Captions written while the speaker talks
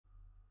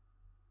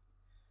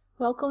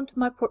Welcome to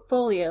my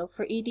portfolio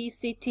for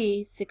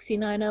EDCT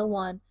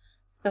 6901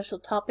 Special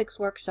Topics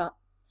Workshop.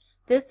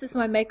 This is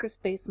my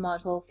Makerspace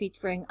module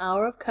featuring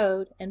Hour of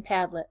Code and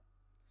Padlet.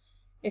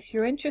 If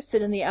you're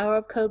interested in the Hour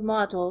of Code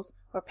modules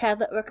or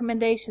Padlet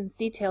recommendations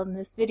detailed in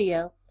this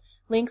video,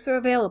 links are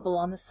available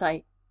on the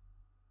site.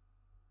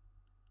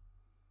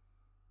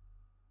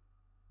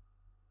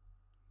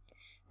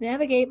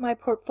 Navigate my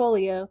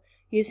portfolio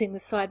using the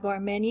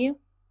sidebar menu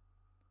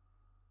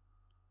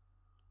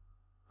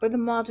or the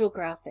module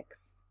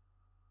graphics.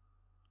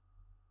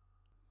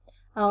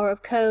 Hour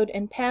of Code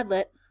and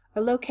Padlet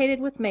are located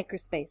with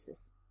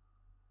Makerspaces.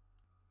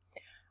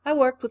 I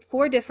worked with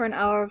 4 different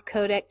Hour of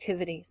Code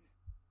activities: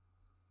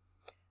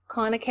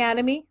 Khan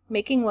Academy,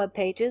 making web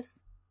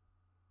pages;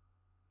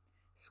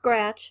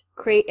 Scratch,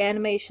 create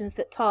animations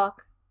that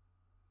talk;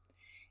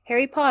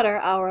 Harry Potter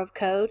Hour of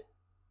Code;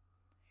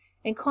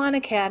 and Khan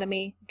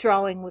Academy,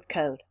 drawing with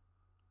code.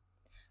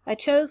 I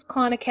chose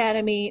Khan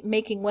Academy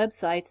making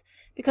websites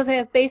because I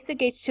have basic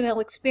HTML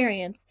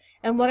experience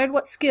and wondered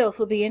what skills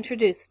will be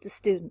introduced to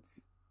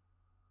students.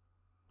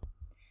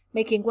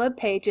 Making web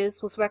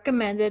pages was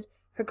recommended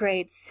for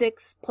grades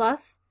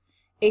 6+,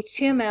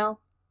 HTML,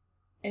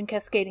 and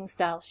cascading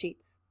style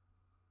sheets.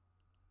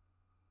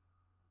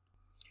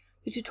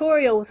 The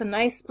tutorial was a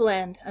nice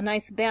blend, a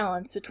nice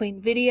balance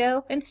between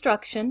video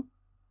instruction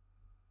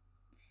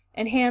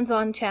and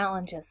hands-on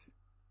challenges.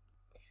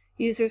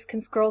 Users can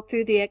scroll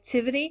through the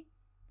activity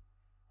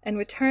and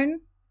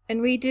return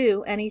and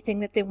redo anything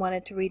that they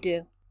wanted to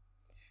redo.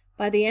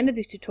 By the end of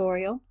the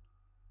tutorial,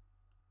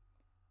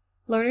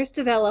 learners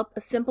develop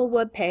a simple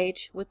web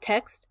page with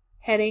text,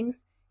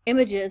 headings,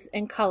 images,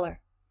 and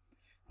color.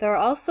 There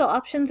are also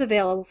options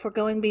available for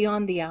going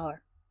beyond the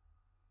hour.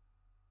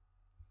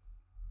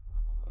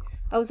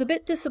 I was a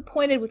bit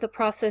disappointed with the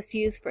process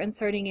used for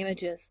inserting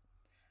images.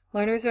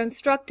 Learners are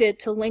instructed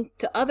to link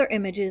to other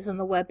images on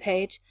the web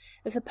page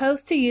as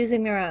opposed to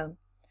using their own.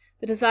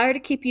 The desire to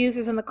keep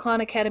users on the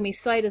Khan Academy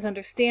site is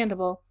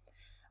understandable.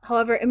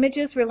 However,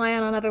 images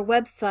relying on other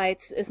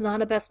websites is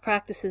not a best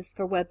practices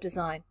for web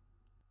design.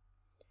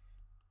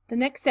 The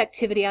next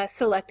activity I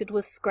selected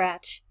was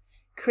Scratch,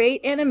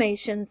 create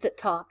animations that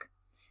talk.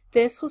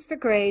 This was for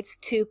grades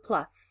 2+.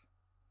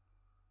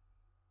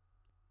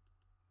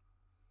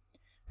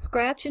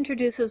 Scratch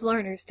introduces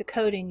learners to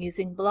coding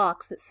using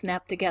blocks that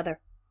snap together.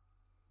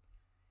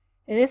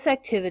 In this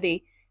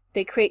activity,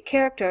 they create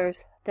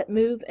characters that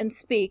move and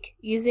speak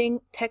using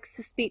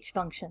text-to-speech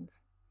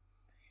functions.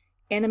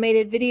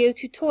 Animated video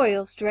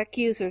tutorials direct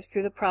users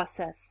through the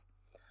process.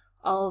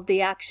 All of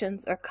the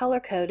actions are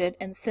color-coded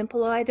and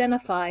simple to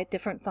identify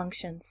different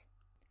functions.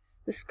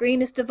 The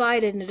screen is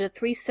divided into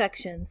 3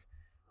 sections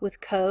with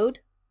code,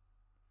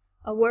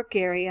 a work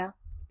area,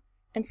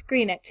 and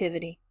screen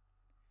activity.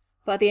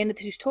 By the end of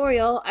the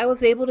tutorial, I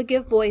was able to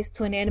give voice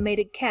to an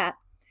animated cat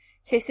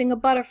chasing a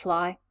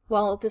butterfly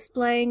while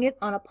displaying it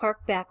on a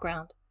park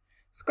background.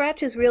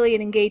 Scratch is really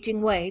an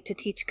engaging way to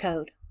teach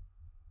code.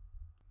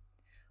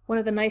 One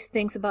of the nice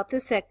things about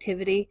this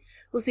activity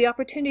was the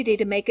opportunity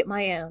to make it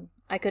my own.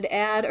 I could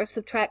add or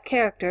subtract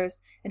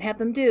characters and have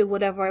them do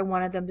whatever I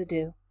wanted them to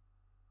do.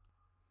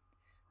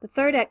 The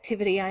third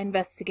activity I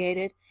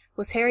investigated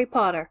was Harry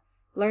Potter,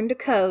 learn to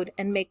code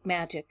and make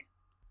magic.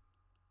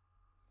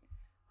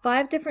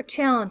 5 different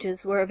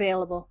challenges were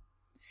available.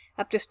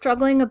 After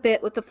struggling a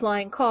bit with the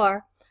flying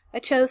car, I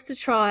chose to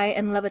try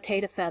and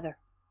levitate a feather.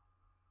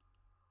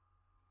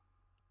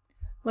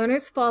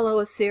 Learners follow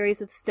a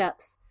series of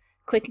steps,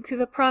 clicking through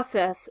the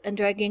process and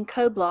dragging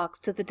code blocks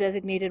to the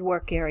designated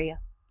work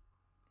area.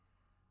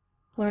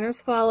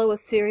 Learners follow a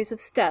series of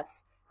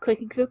steps,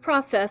 clicking through the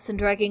process and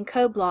dragging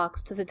code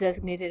blocks to the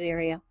designated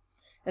area.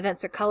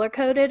 Events are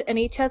color-coded and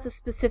each has a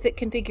specific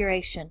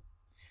configuration.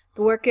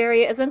 The work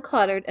area is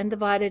uncluttered and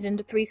divided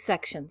into 3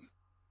 sections: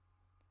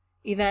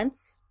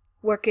 events,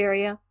 work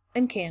area,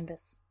 and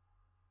canvas.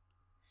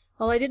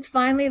 While I did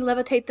finally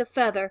levitate the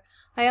feather,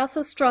 I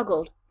also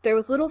struggled. There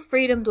was little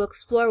freedom to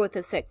explore with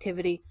this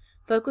activity.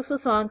 Focus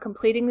was on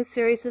completing the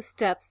series of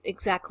steps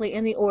exactly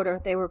in the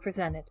order they were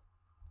presented.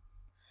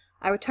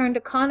 I returned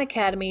to Khan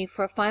Academy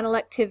for a final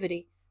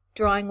activity,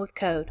 drawing with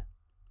code.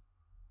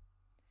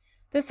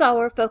 This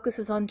hour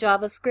focuses on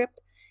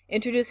JavaScript,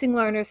 introducing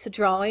learners to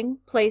drawing,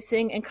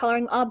 placing, and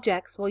coloring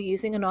objects while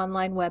using an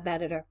online web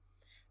editor.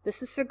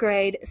 This is for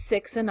grade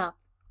 6 and up.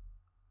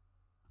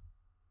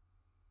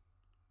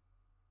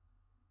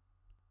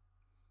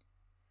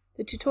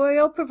 The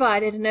tutorial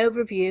provided an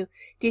overview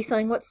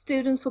detailing what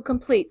students will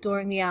complete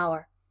during the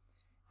hour.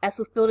 As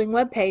with building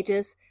web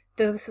pages,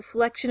 there was a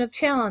selection of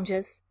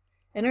challenges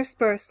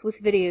interspersed with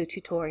video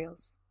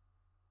tutorials.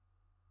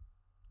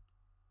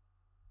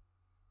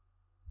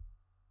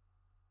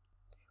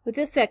 With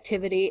this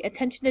activity,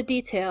 attention to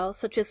detail,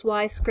 such as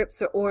why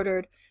scripts are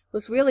ordered,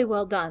 was really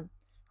well done.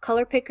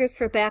 Color pickers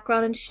for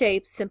background and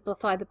shapes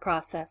simplified the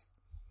process.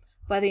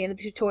 By the end of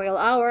the tutorial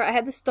hour, I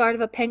had the start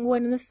of a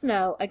penguin in the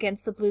snow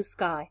against the blue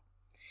sky.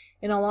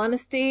 In all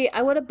honesty,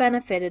 I would have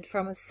benefited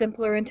from a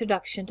simpler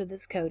introduction to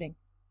this coding.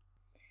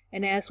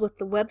 And as with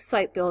the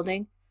website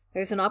building,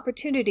 There's an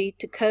opportunity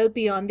to code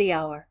beyond the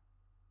hour.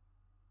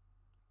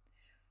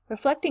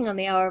 Reflecting on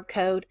the hour of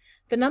code,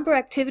 the number of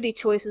activity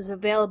choices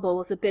available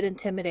was a bit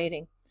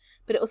intimidating,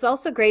 but it was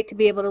also great to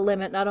be able to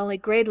limit not only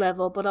grade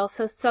level but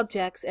also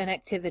subjects and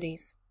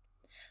activities.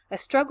 I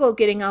struggled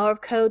getting hour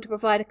of code to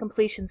provide a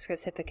completion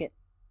certificate.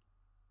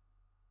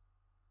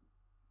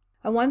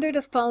 I wondered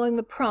if following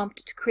the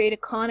prompt to create a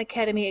Khan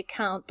Academy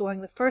account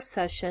during the first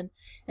session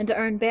and to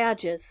earn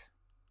badges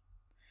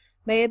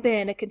may have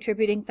been a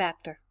contributing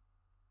factor.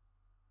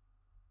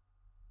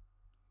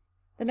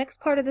 The next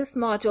part of this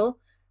module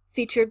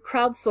featured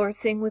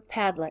crowdsourcing with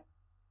Padlet.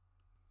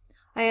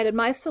 I added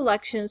my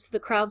selections to the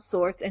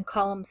crowdsource in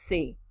column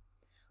C.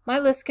 My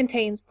list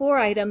contains 4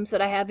 items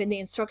that I have in the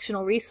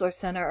Instructional Resource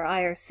Center, or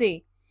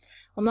IRC.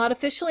 While not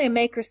officially a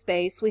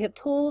makerspace, we have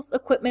tools,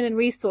 equipment, and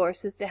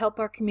resources to help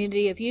our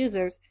community of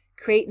users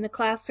create in the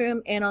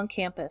classroom and on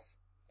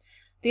campus.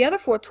 The other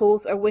 4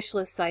 tools are wish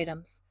list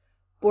items.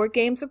 Board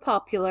games are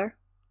popular,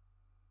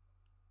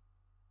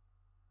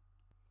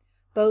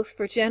 both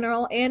for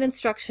general and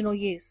instructional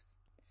use.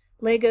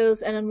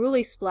 Legos and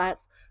unruly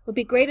splats would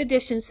be great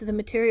additions to the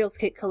materials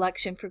kit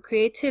collection for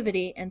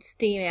creativity and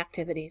STEAM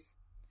activities.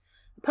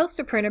 A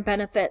poster printer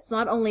benefits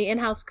not only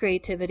in-house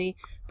creativity,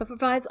 but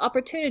provides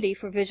opportunity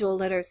for visual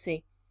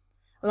literacy,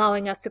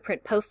 allowing us to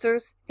print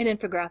posters and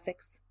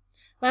infographics.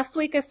 Last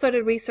week I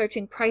started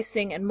researching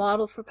pricing and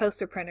models for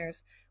poster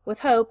printers, with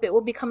hope it will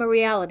become a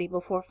reality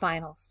before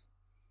finals.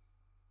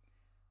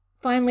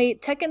 Finally,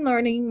 Tech and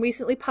Learning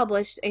recently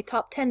published a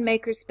Top 10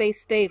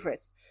 Makerspace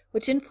Favorites,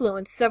 which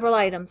influenced several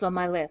items on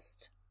my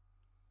list.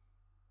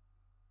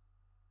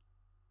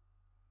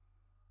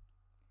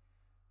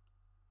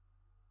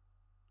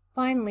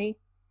 Finally,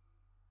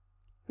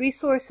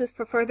 resources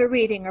for further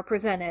reading are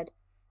presented,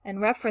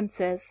 and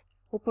references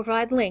will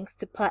provide links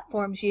to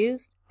platforms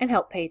used and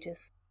help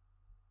pages.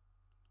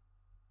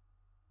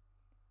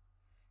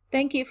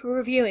 Thank you for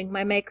reviewing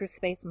my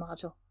Makerspace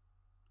module.